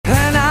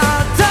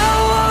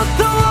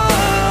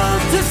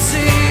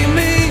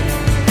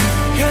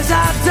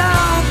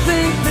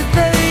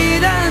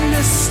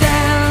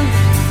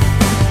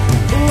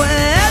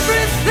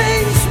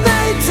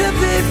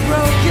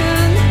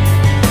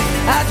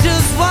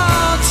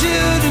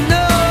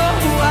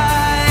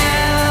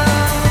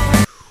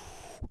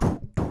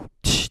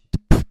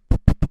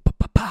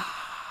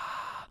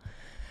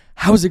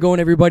How's it going,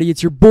 everybody?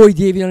 It's your boy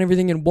Davey on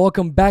everything, and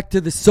welcome back to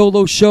the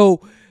solo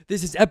show.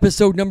 This is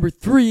episode number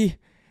 3,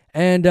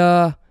 and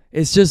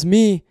it's just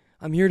me.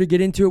 I'm here to get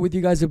into it with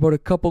you guys about a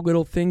couple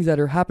little things that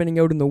are happening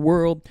out in the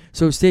world.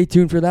 So stay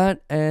tuned for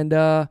that, and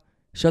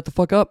shut the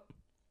fuck up.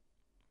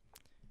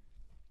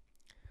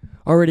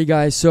 Alrighty,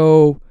 guys.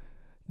 So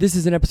this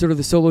is an episode of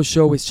the solo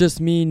show. It's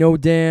just me, no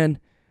Dan.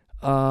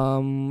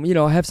 I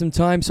have some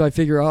time, so I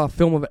figure I'll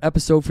film an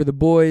episode for the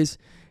boys,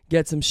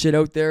 get some shit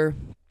out there.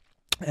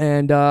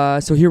 And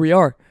so here we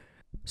are.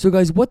 So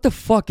guys, what the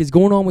fuck is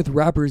going on with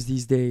rappers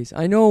these days?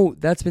 I know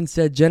that's been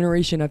said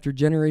generation after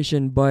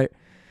generation, but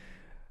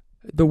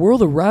the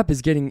world of rap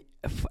is getting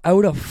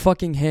out of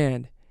fucking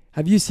hand.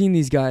 Have you seen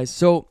these guys?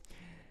 So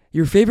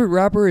your favorite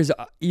rapper is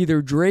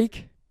either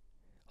Drake,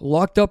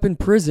 locked up in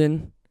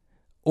prison,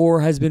 or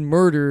has been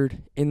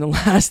murdered in the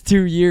last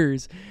 2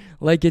 years.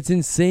 Like, it's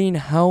insane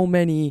how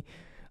many,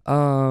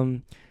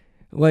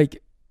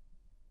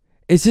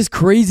 it's just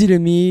crazy to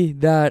me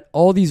that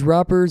all these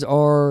rappers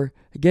are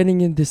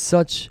getting into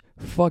such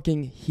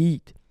fucking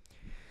heat.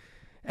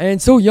 And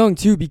so young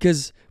too,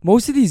 because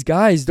most of these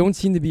guys don't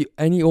seem to be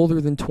any older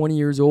than 20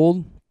 years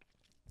old.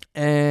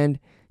 And,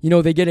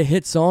 they get a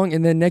hit song,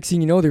 and then next thing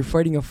you know, they're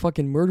fighting a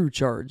fucking murder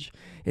charge.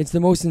 It's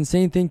the most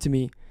insane thing to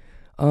me.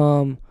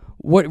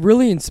 What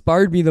really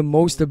inspired me the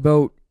most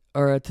about,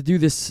 to do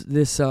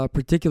this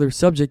particular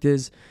subject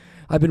is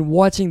I've been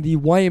watching the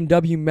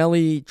YMW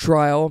Melly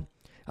trial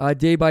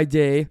day by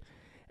day,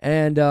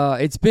 and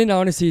it's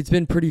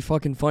been pretty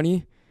fucking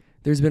funny.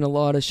 There's been a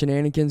lot of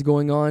shenanigans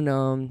going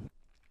on,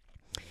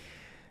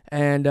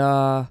 and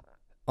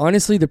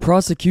honestly, the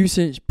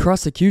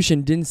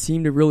prosecution didn't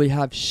seem to really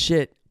have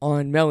shit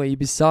on Melly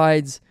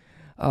besides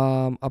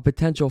a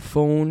potential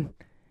phone,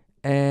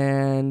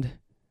 and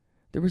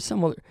there was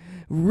some other.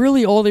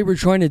 Really, all they were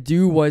trying to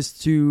do was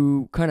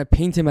to kind of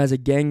paint him as a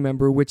gang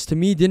member, which to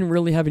me didn't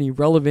really have any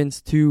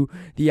relevance to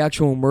the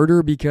actual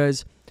murder,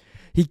 because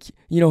he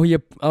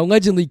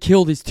allegedly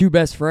killed his 2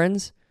 best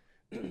friends.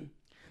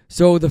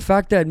 So the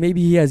fact that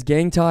maybe he has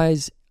gang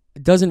ties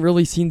doesn't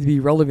really seem to be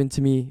relevant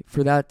to me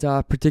for that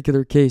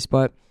particular case.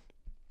 But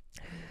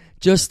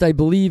just, I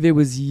believe it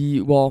was,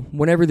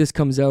 whenever this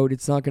comes out,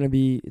 it's not gonna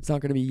be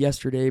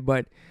yesterday,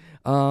 but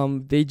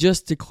they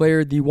just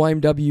declared the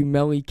YMW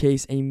Melly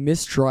case a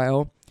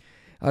mistrial.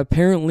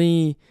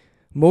 Apparently,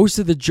 most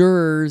of the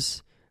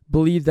jurors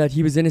believed that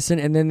he was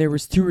innocent, and then there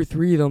was 2 or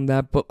 3 of them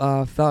that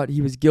thought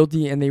he was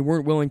guilty, and they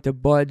weren't willing to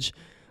budge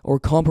or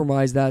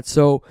compromise that.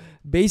 So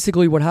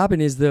basically what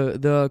happened is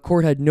the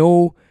court had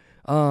no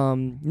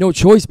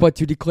choice but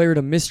to declare it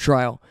a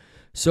mistrial.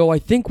 So I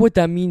think what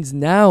that means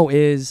now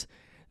is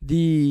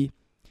the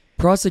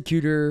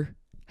prosecutor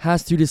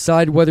has to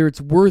decide whether it's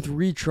worth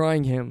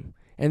retrying him,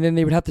 and then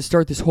they would have to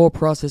start this whole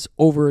process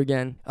over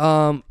again.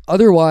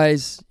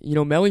 Otherwise,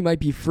 Melly might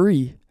be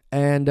free.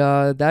 And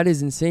that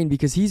is insane,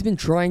 because he's been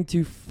trying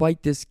to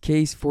fight this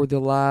case for the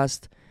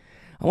last,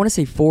 I want to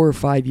say 4 or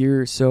 5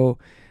 years. So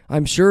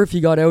I'm sure if he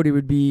got out, it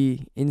would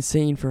be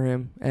insane for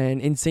him and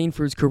insane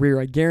for his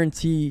career. I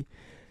guarantee,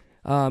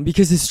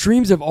 because his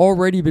streams have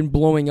already been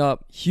blowing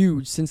up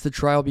huge since the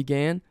trial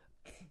began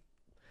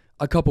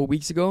a couple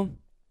weeks ago.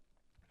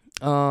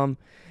 And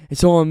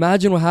so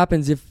imagine what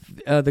happens if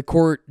the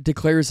court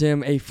declares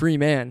him a free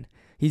man.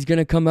 He's going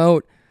to come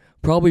out,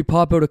 probably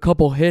pop out a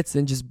couple hits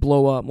and just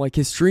blow up. Like,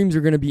 his streams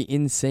are going to be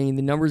insane.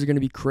 The numbers are going to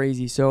be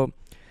crazy. So,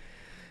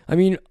 I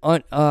mean,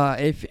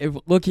 if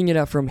looking at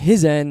it from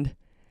his end,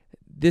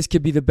 this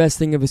could be the best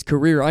thing of his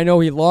career. I know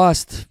he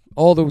lost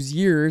all those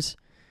years,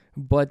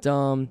 but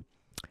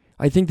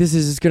I think this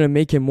is just going to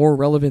make him more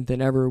relevant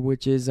than ever,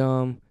 which is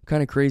kind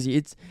of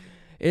crazy.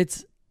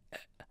 It's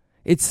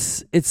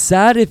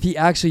sad if he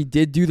actually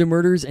did do the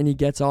murders and he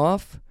gets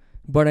off,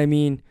 but I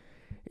mean,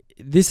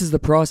 this is the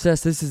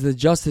process. This is the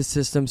justice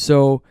system.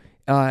 So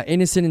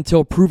innocent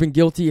until proven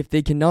guilty. If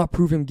they cannot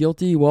prove him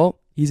guilty, well,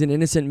 he's an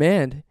innocent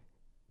man.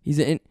 He's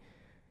an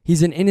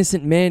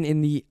innocent man in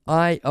the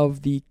eye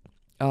of the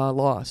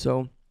law.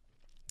 So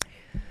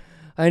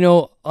I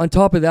know on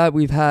top of that,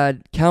 we've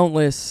had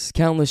countless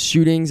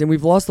shootings, and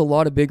we've lost a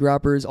lot of big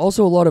rappers.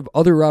 Also, a lot of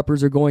other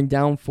rappers are going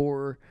down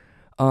for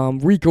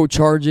RICO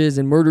charges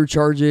and murder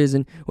charges.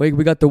 And we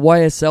got the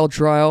YSL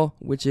trial,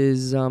 which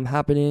is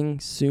happening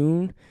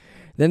soon.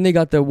 Then they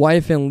got the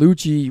YFN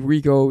Lucci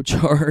RICO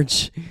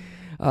charge.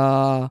 We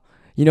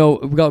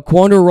got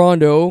Quando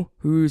Rondo,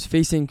 who's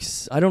facing,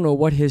 I don't know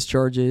what his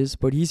charge is,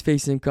 but he's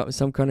facing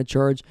some kind of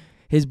charge.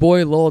 His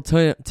boy Lil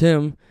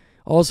Tim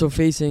also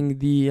facing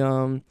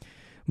the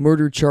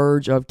murder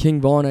charge of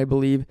King Von, I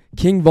believe.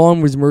 King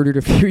Von was murdered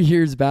a few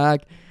years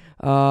back.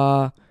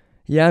 Yeah,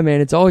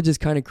 man, it's all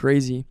just kind of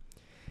crazy.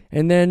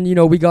 And then,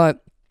 we got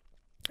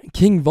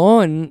King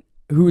Von,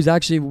 who's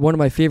actually one of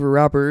my favorite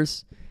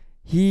rappers.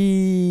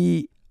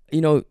 He's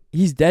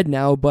dead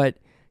now, but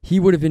he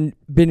would have been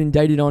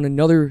indicted on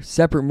another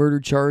separate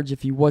murder charge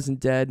if he wasn't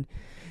dead.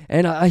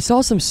 And I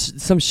saw some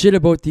shit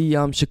about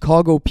the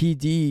Chicago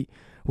PD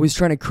was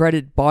trying to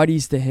credit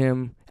bodies to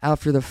him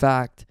after the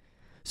fact.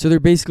 So they're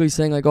basically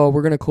saying like, oh,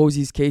 we're going to close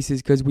these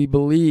cases because we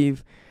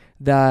believe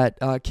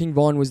that King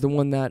Von was the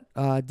one that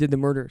did the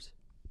murders.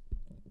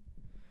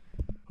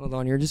 Hold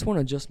on here. I just want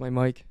to adjust my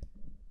mic.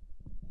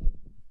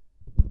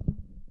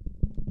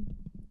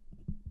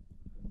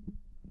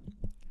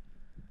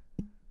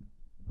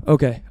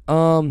 Okay.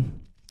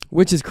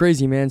 Which is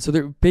crazy, man.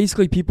 So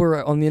basically people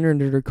are on the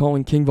internet are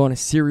calling King Von a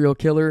serial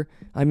killer.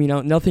 I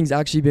mean, nothing's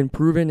actually been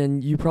proven,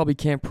 and you probably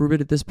can't prove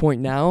it at this point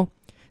now.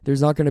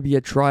 There's not going to be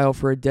a trial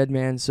for a dead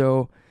man.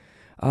 So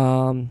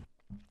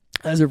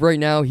as of right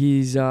now,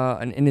 he's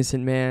an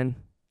innocent man,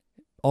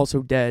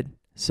 also dead.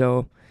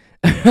 So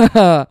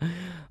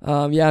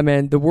yeah,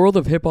 man, the world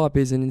of hip-hop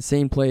is an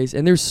insane place,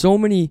 and there's so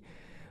many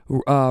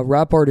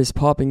rap artists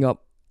popping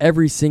up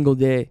every single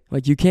day.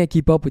 Like, you can't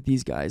keep up with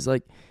these guys.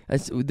 Like,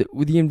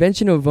 with the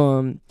invention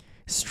of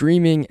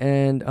streaming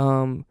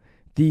and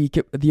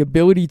the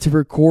ability to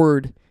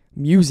record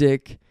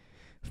music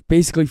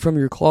basically from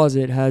your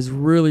closet has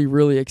really,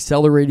 really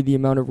accelerated the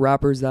amount of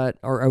rappers that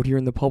are out here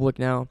in the public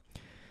now.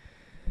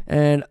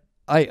 And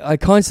I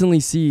constantly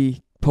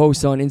see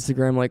posts on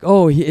Instagram like,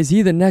 oh, is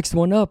he the next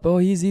one up? Oh,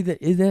 is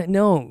that?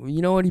 No,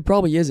 you know what? He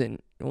probably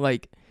isn't.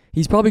 Like,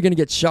 he's probably going to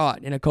get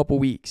shot in a couple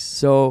weeks.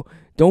 So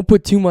don't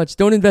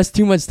invest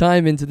too much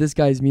time into this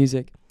guy's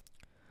music.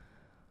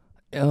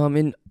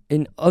 Okay,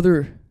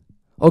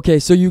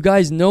 so you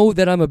guys know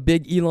that I'm a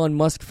big Elon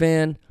Musk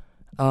fan.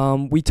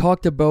 We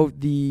talked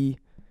about the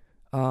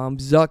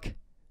Zuck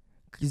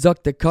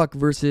the Cuck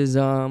versus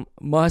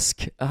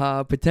Musk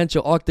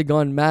potential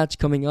octagon match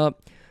coming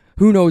up.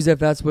 Who knows if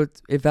that's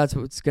what's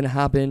gonna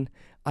happen?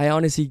 I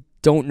honestly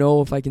don't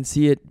know if I can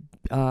see it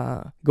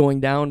going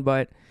down,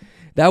 but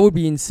that would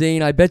be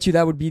insane. I bet you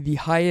that would be the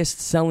highest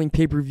selling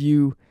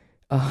pay-per-view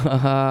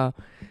fight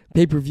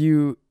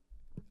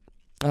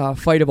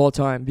of all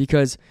time,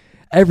 because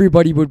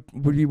everybody would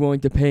be willing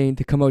to pay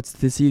to come out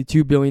to see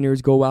two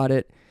billionaires go at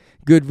it.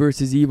 Good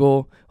versus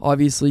evil.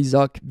 Obviously,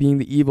 Zuck being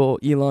the evil,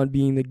 Elon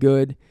being the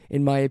good,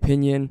 in my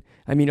opinion.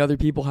 I mean, other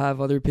people have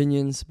other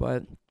opinions,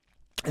 but...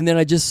 And then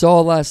I just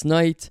saw last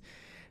night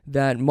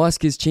that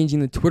Musk is changing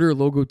the Twitter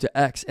logo to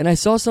X. And I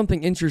saw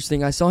something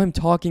interesting. I saw him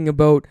talking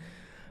about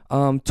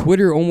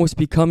Twitter almost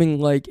becoming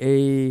like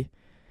a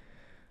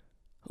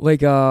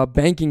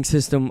banking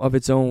system of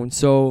its own.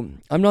 So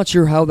I'm not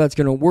sure how that's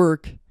going to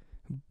work,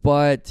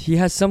 but he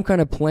has some kind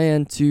of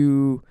plan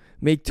to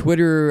make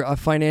Twitter a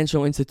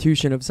financial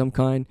institution of some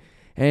kind.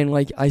 And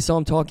like, I saw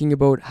him talking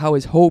about how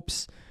his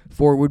hopes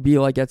for it would be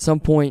like at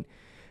some point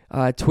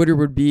Twitter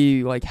would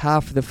be like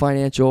half the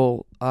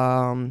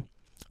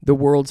the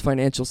world's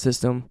financial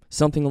system,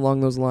 something along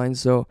those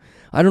lines. So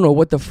I don't know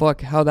what the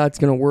fuck, how that's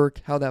gonna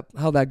work, how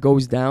that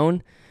goes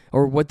down,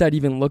 or what that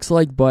even looks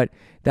like. But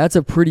that's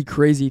a pretty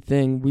crazy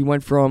thing. We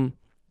went from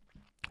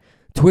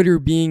Twitter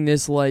being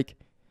this like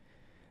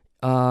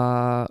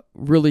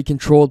really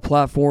controlled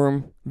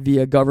platform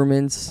via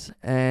governments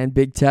and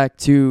big tech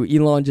to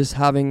Elon just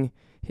having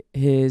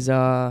his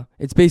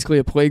it's basically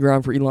a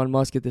playground for Elon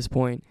Musk at this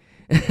point.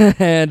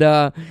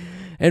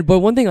 But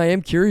one thing I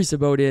am curious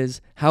about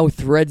is how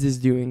Threads is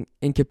doing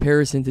in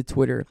comparison to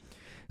Twitter.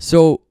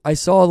 So I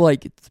saw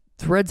like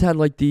Threads had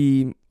like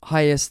the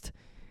highest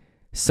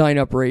sign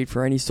up rate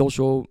for any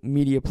social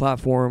media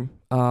platform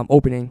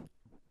opening.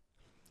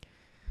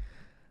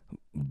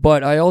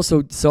 But I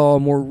also saw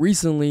more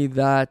recently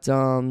that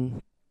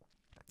the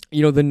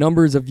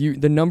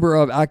number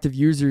of active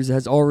users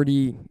has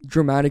already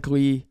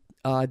dramatically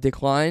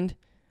declined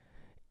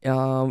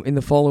in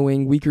the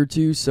following week or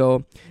two.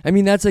 So, I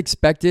mean, that's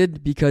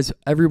expected because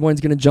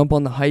everyone's going to jump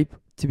on the hype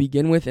to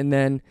begin with, and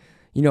then,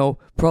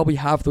 probably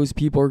half those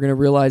people are going to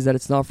realize that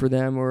it's not for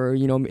them, or,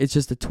 it's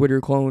just a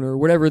Twitter clone or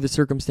whatever the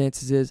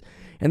circumstances is,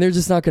 and they're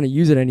just not going to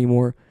use it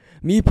anymore.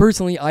 Me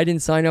personally, I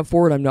didn't sign up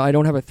for it. I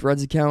don't have a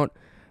Threads account,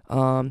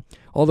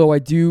 although I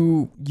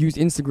do use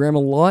Instagram a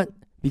lot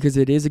because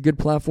it is a good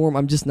platform.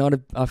 I'm just not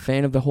a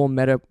fan of the whole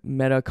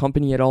Meta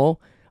company at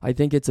all. I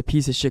think it's a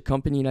piece of shit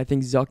company, and I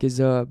think Zuck is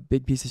a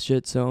big piece of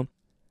shit. So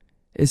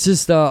it's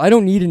just I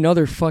don't need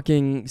another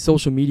fucking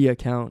social media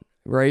account,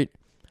 right?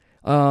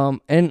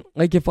 And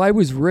like, if I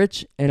was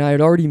rich and I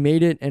had already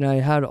made it and I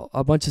had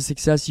a bunch of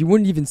success, you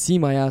wouldn't even see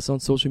my ass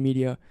on social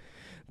media.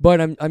 But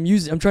I'm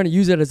trying to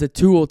use it as a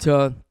tool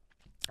to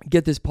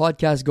get this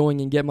podcast going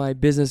and get my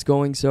business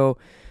going. So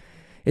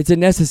it's a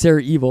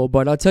necessary evil.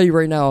 But I'll tell you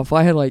right now, if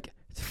I had like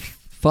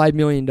 $5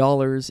 million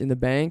in the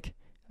bank,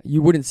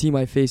 you wouldn't see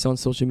my face on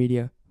social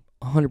media.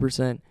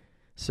 100%.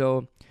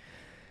 So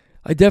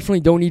I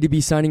definitely don't need to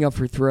be signing up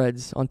for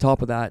Threads on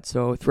top of that.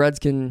 So Threads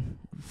can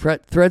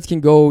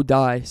go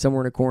die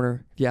somewhere in a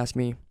corner, if you ask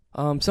me.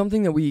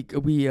 Something that we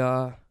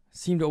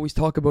seem to always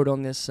talk about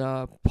on this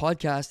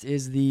podcast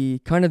is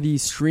the kind of the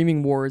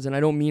streaming wars, and I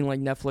don't mean like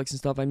Netflix and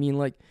stuff. I mean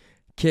like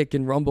Kick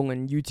and Rumble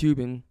and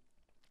YouTube, and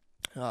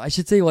I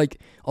should say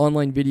like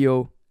online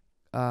video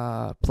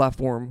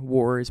platform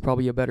war is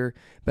probably a better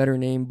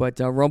name, but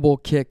Rumble,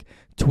 Kick,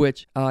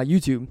 Twitch,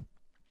 YouTube.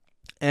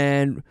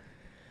 And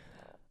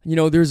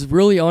there's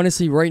really,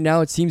 honestly, right now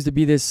it seems to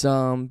be this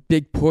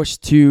big push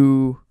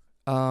to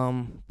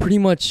pretty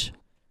much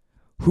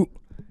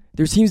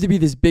there seems to be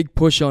this big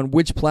push on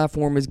which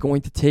platform is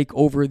going to take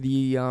over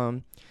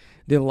the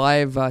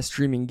live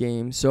streaming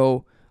game.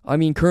 So, I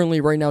mean,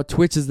 currently right now,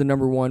 Twitch is the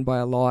number one by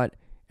a lot,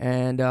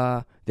 and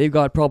they've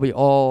got probably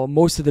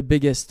most of the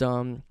biggest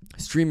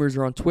streamers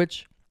are on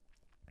Twitch.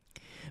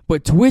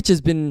 But Twitch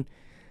has been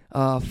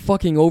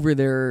fucking over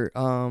their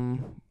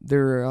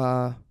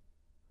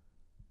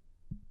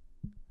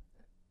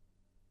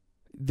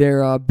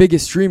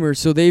biggest streamers,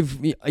 so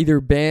they've either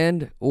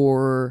banned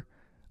or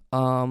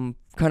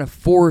kind of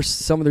forced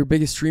some of their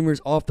biggest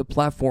streamers off the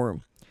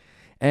platform.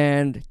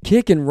 And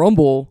Kick and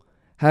Rumble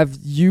have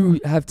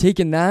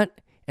taken that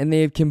and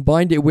they have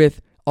combined it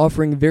with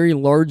offering very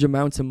large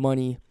amounts of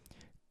money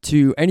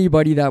to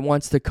anybody that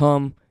wants to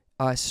come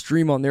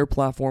stream on their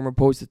platform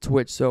opposed to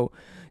Twitch. So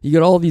you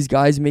get all these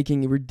guys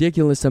making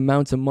ridiculous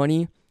amounts of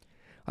money.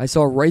 I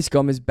saw Rice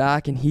Gum is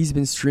back and he's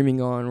been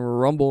streaming on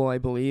Rumble, I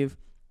believe.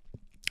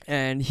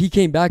 And he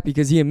came back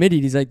because he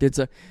admitted, he's like,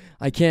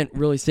 I can't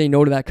really say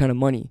no to that kind of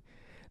money.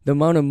 The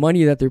amount of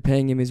money that they're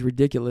paying him is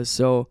ridiculous.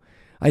 So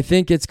I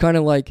think it's kind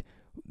of like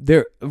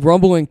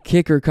Rumble and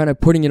Kick are kind of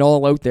putting it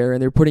all out there,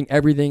 and they're putting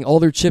everything, all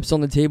their chips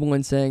on the table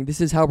and saying, this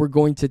is how we're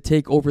going to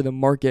take over the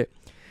market.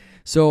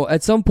 So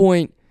at some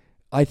point,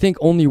 I think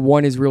only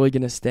one is really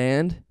going to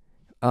stand.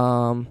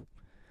 And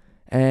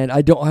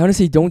I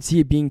honestly don't see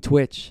it being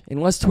Twitch.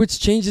 Unless Twitch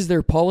changes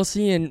their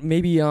policy and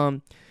maybe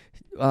add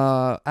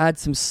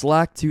some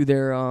slack to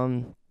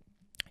their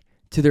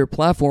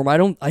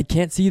platform. I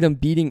can't see them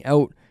beating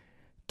out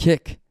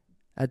Kick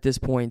at this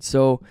point.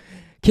 So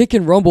Kick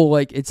and Rumble,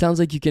 like, it sounds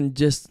like you can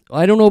just,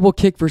 I don't know about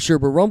Kick for sure,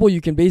 but Rumble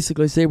you can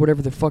basically say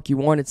whatever the fuck you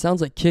want. It sounds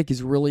like Kick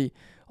is really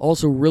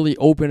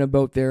open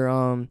about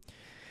their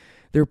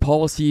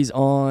policies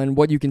on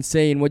what you can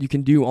say and what you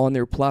can do on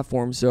their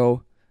platform.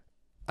 So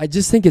I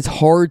just think it's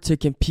hard to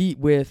compete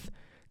with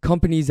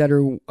companies that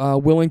are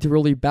willing to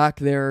really back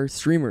their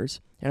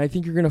streamers. And I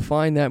think you're going to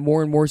find that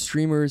more and more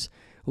streamers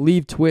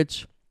leave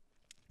Twitch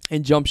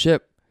and jump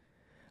ship.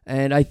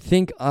 And I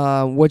think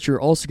what you're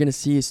also going to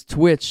see is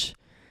Twitch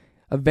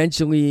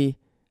eventually,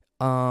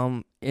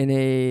 in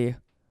a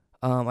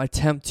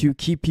attempt to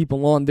keep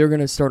people on, they're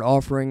going to start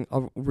offering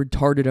a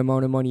retarded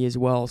amount of money as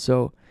well.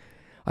 So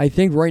I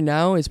think right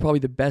now is probably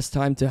the best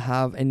time to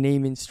have a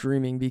name in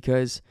streaming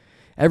because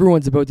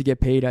everyone's about to get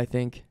paid, I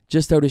think,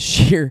 just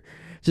competition.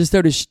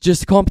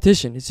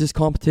 It's just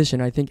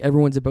competition. I think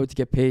everyone's about to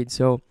get paid.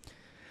 So,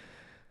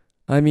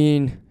 I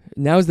mean,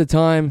 now's the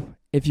time.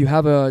 If you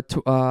have a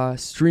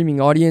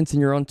streaming audience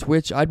and you're on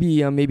Twitch, I'd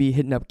be maybe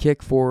hitting up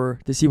Kick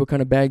to see what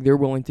kind of bag they're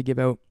willing to give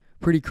out.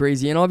 Pretty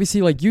crazy. And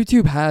obviously, like,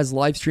 YouTube has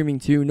live streaming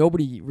too.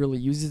 Nobody really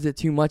uses it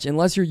too much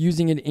unless you're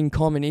using it in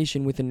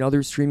combination with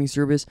another streaming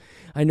service.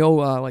 I know,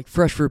 like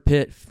Fresh for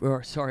Fit.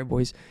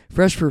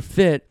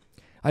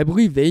 I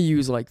believe they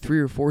use like 3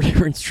 or 4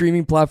 different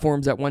streaming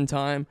platforms at one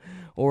time.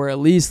 Or at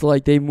least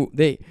like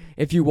they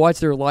if you watch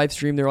their live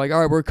stream, they're like,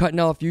 all right, we're cutting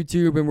off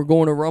YouTube and we're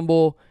going to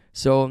Rumble.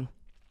 So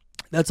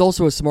that's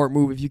also a smart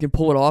move. If you can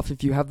pull it off,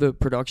 if you have the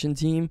production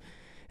team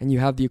and you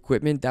have the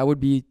equipment, that would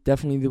be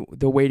definitely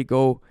the way to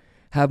go,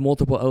 have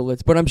multiple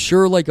outlets. But I'm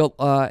sure like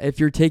if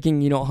you're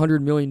taking,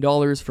 $100 million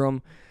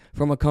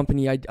from a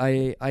company,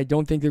 I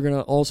don't think they're going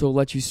to also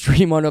let you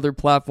stream on other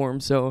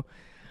platforms. So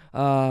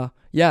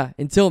yeah,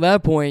 until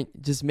that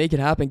point, just make it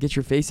happen. Get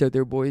your face out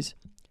there, boys.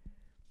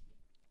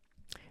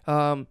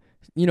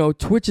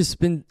 Twitch has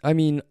been,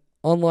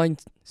 online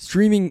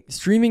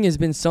streaming has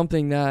been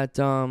something that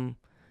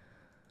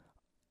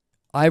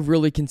I've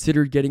really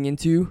considered getting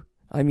into.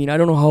 I mean, I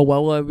don't know how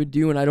well I would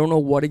do, and I don't know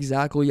what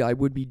exactly I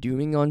would be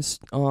doing on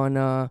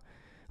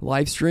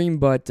live stream,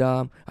 but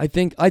I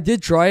think I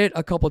did try it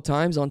a couple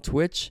times on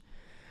Twitch.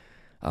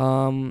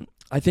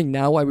 I think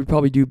now I would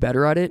probably do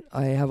better at it.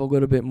 I have a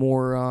little bit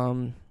more,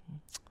 I'm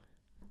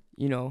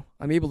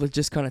able to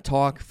just kind of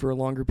talk for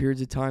longer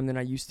periods of time than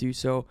I used to,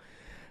 so...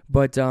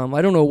 But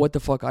I don't know what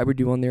the fuck I would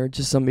do on there.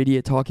 Just some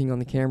idiot talking on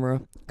the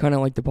camera. Kind of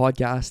like the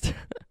podcast.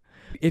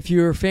 If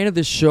you're a fan of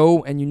this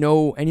show and you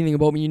know anything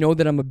about me, you know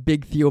that I'm a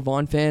big Theo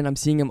Von fan. I'm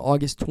seeing him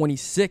August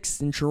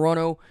 26th in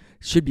Toronto.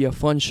 Should be a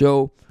fun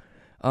show.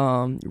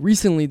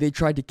 Recently, they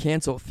tried to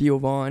cancel Theo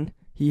Von.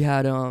 He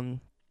had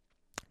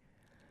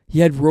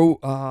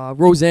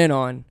Roseanne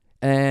on.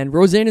 And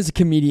Roseanne is a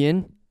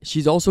comedian.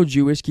 She's also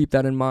Jewish. Keep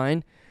that in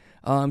mind.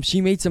 She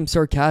made some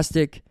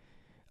sarcastic...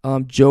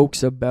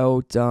 jokes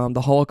about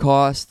the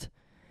Holocaust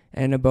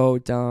and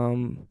about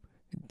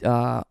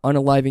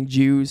unaliving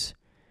Jews.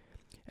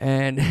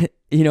 And,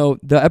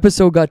 the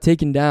episode got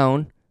taken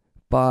down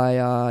by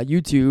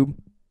YouTube,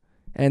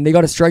 and they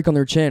got a strike on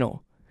their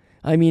channel.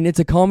 I mean, it's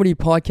a comedy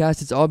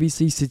podcast. It's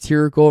obviously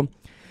satirical.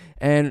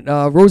 And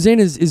Roseanne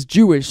is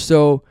Jewish,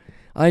 so,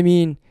 I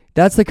mean,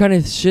 that's the kind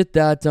of shit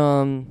that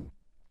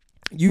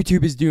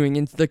YouTube is doing,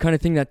 and the kind of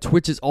thing that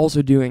Twitch is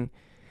also doing.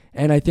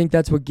 And I think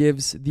that's what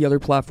gives the other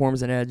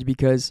platforms an edge,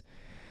 because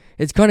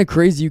it's kind of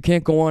crazy. You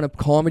can't go on a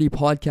comedy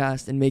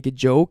podcast and make a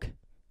joke,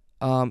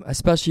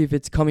 especially if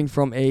it's coming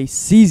from a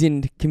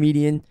seasoned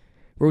comedian.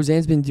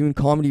 Roseanne's been doing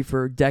comedy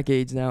for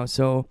decades now.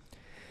 So,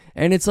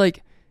 and it's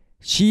like,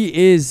 she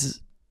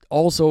is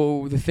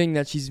also the thing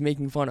that she's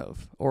making fun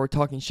of or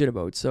talking shit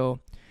about. So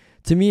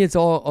to me, it's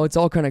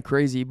all kind of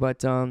crazy.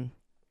 But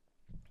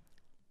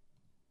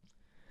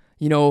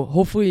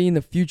hopefully in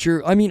the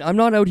future, I mean, I'm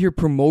not out here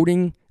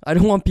promoting. I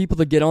don't want people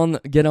to get on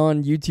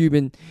YouTube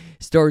and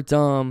start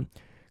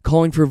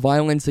calling for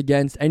violence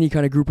against any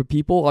kind of group of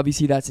people.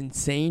 Obviously, that's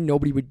insane.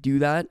 Nobody would do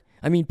that.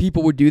 I mean,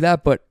 people would do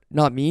that, but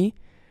not me.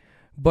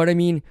 But I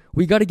mean,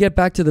 we got to get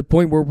back to the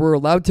point where we're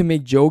allowed to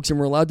make jokes and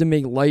we're allowed to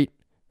make light.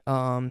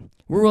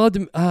 We're allowed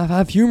to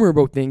have humor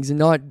about things and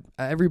not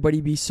everybody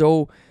be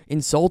so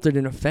insulted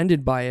and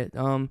offended by it.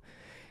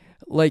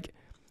 Like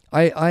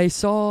I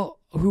saw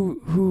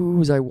who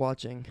was I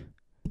watching?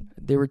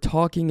 They were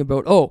talking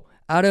about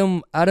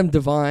Adam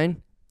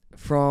Devine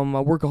from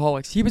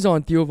Workaholics. He was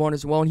on Theo Von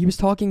as well, and he was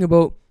talking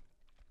about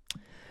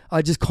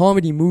just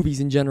comedy movies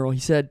in general. He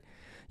said,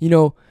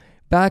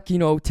 back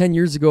 10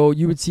 years ago,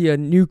 you would see a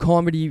new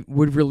comedy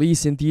would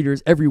release in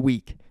theaters every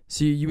week.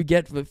 So you would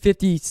get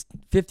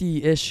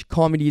 50-ish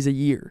comedies a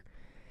year.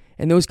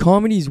 And those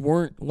comedies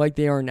weren't like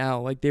they are now.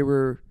 Like they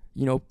were,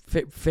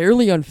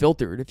 fairly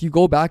unfiltered. If you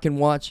go back and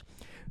watch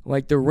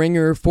like The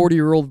Ringer,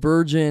 40-Year-Old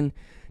Virgin,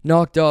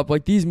 Knocked Up,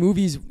 like these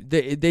movies,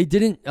 they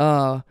didn't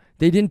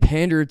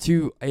pander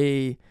to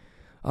a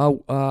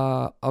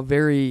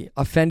very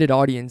offended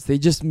audience. They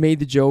just made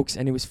the jokes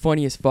and it was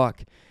funny as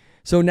fuck.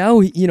 So now,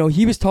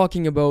 he was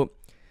talking about,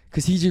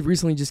 because he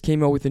recently just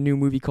came out with a new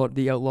movie called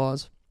The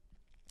Outlaws.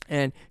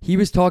 And he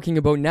was talking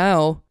about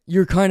now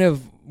we're kind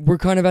of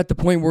at the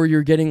point where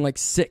you're getting like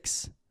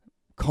 6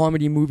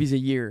 comedy movies a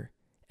year.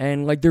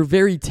 And like they're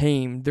very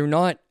tame. They're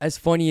not as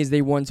funny as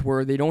they once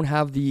were. They don't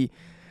have the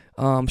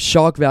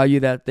shock value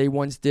that they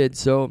once did.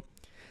 So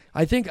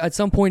I think at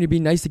some point it'd be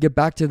nice to get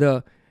back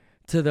to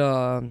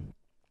the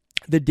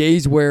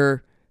days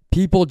where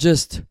people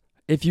just,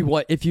 if you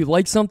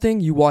like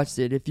something, you watched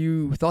it. If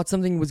you thought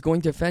something was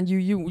going to offend you,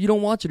 you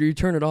don't watch it or you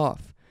turn it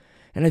off.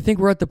 And I think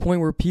we're at the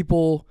point where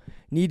people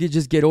need to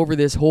just get over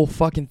this whole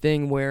fucking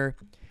thing where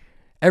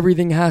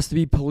everything has to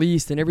be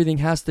policed and everything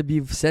has to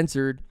be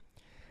censored,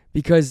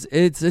 because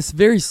it's this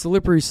very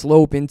slippery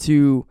slope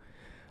into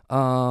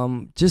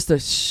just a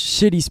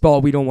shitty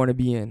spot we don't want to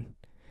be in.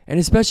 And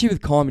especially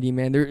with comedy,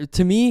 man.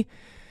 To me,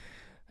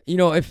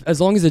 if as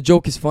long as a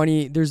joke is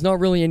funny, there's not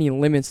really any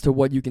limits to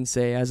what you can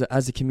say as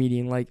a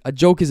comedian. Like a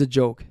joke is a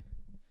joke.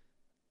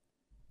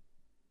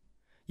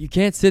 You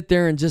can't sit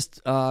there and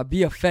just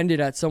be offended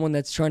at someone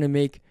that's trying to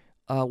make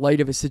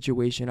light of a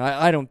situation.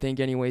 I don't think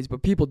anyways,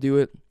 but people do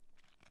it.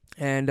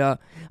 And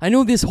I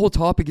know this whole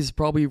topic is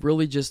probably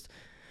really just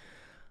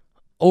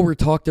over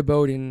talked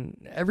about and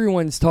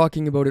everyone's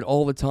talking about it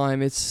all the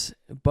time. It's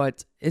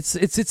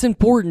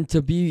important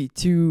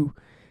to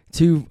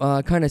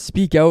kind of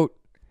speak out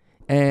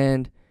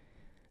and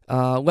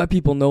let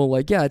people know,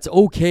 like, yeah, it's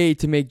okay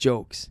to make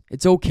jokes.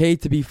 It's okay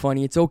to be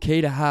funny. It's okay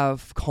to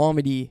have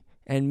comedy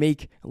and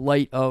make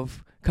light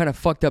of kind of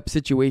fucked up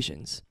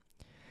situations.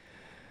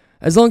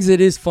 As long as it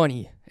is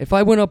funny. If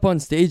I went up on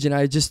stage and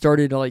I just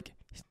started like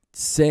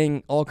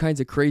saying all kinds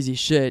of crazy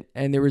shit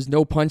and there was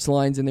no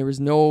punchlines and there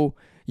was no,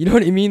 you know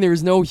what I mean? There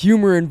was no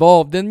humor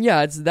involved, then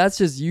yeah, that's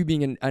just you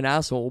being an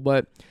asshole.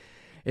 But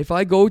if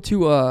I go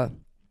to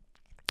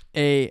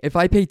if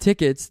I pay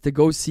tickets to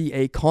go see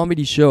a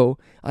comedy show,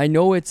 I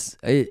know it's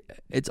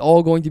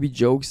all going to be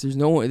jokes. It's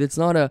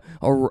not a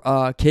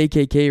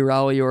KKK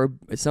rally or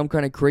some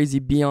kind of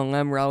crazy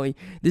BLM rally.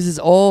 This is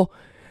all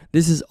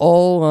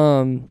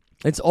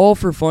it's all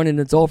for fun and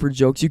it's all for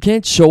jokes. You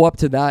can't show up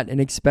to that and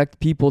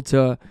expect people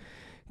to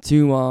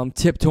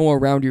tiptoe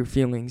around your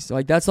feelings.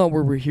 Like, that's not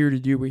what we're here to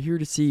do. We're here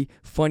to see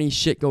funny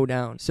shit go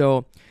down.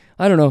 So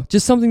I don't know,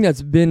 just something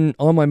that's been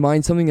on my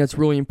mind, something that's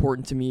really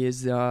important to me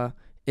is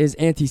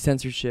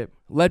anti-censorship.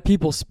 Let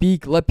people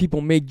speak, let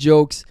people make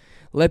jokes,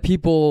 let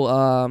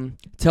people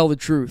tell the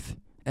truth.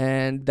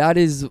 And that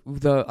is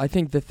I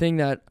think the thing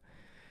that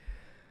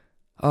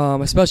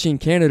especially in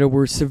Canada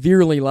we're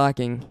severely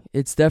lacking.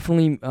 It's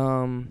definitely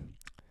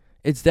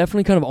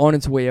kind of on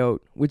its way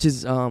out, which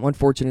is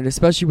unfortunate,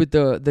 especially with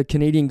the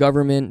Canadian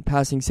government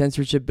passing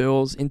censorship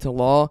bills into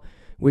law,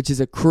 which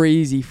is a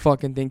crazy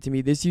fucking thing to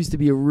me. This used to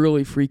be a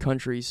really free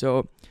country.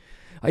 So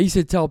I used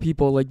to tell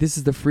people, like, this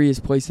is the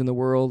freest place in the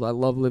world. I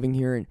love living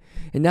here.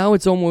 And now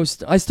it's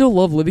almost, I still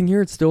love living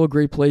here. It's still a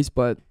great place,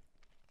 but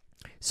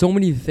so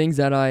many things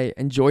that I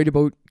enjoyed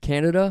about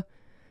Canada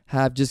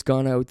have just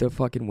gone out the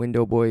fucking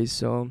window, boys.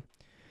 So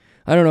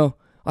I don't know.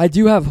 I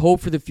do have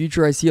hope for the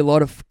future. I see a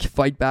lot of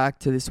fight back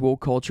to this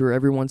woke culture.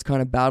 Everyone's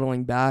kind of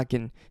battling back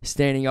and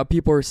standing up.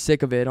 People are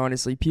sick of it,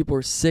 honestly. People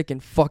are sick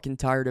and fucking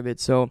tired of it.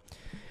 So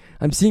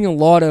I'm seeing a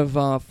lot of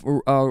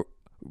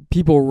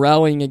people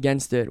rallying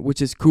against it,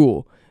 which is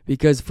cool.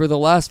 Because for the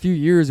last few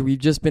years, we've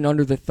just been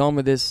under the thumb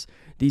of these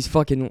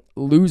fucking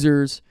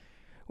losers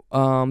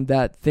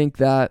that think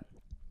that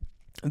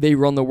they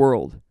run the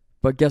world.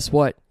 But guess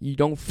what? You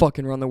don't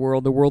fucking run the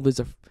world. The world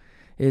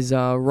is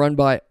run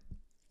by...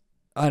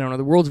 I don't know.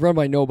 The world's run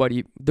by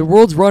nobody. The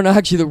world's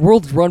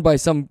run by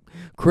some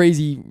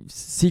crazy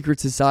secret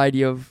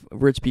society of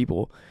rich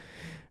people.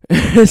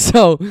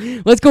 So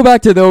let's go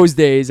back to those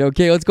days,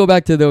 okay? Let's go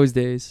back to those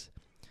days.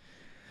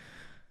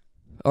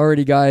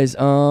 Alrighty, guys.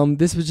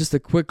 This was just a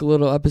quick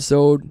little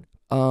episode.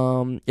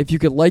 If you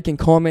could like and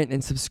comment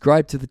and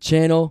subscribe to the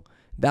channel,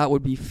 that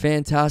would be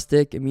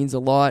fantastic. It means a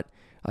lot.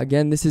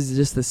 Again, this is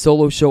just the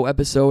solo show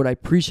episode. I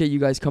appreciate you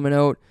guys coming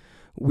out.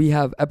 We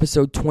have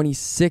episode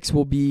 26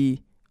 will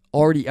be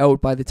already out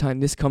by the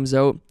time this comes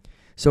out.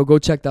 So go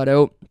check that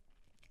out.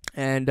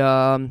 And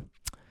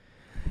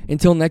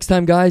until next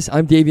time, guys,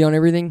 I'm Davey on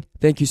everything.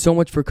 Thank you so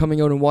much for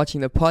coming out and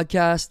watching the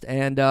podcast.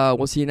 And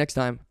we'll see you next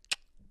time.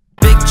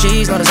 Big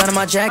G's, no design on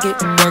my jacket.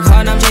 Work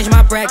hard, I'm changing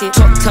my bracket.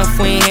 Talk tough,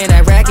 we ain't hear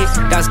that racket.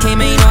 Dogs came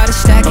in, you know how to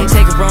stack it. Don't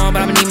take it wrong,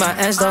 but I'ma need my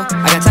ends though.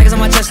 I got tigers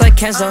on my chest like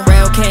Kenzo.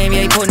 Rail came,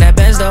 yeah, he putting that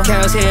Benz though.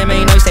 Carol's here,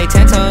 man, you know you stay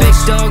 10 toes. Big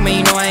dog, man,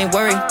 you know I ain't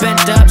worried.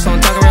 Bent up, so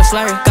I'm talking real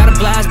slurry. Got a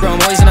blast, bro,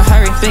 I'm always in a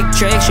hurry. Big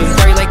Drake, shooting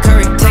Curry like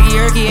Curry. Take a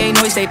yerky, ain't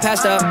know you stay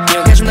passed up.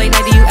 You don't catch him late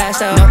night, do you asked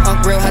out. No,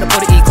 real, how to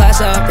put the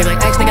E-class up. They like,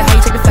 X nigga, how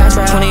you take the fast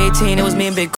ride? 2018, it was me and Big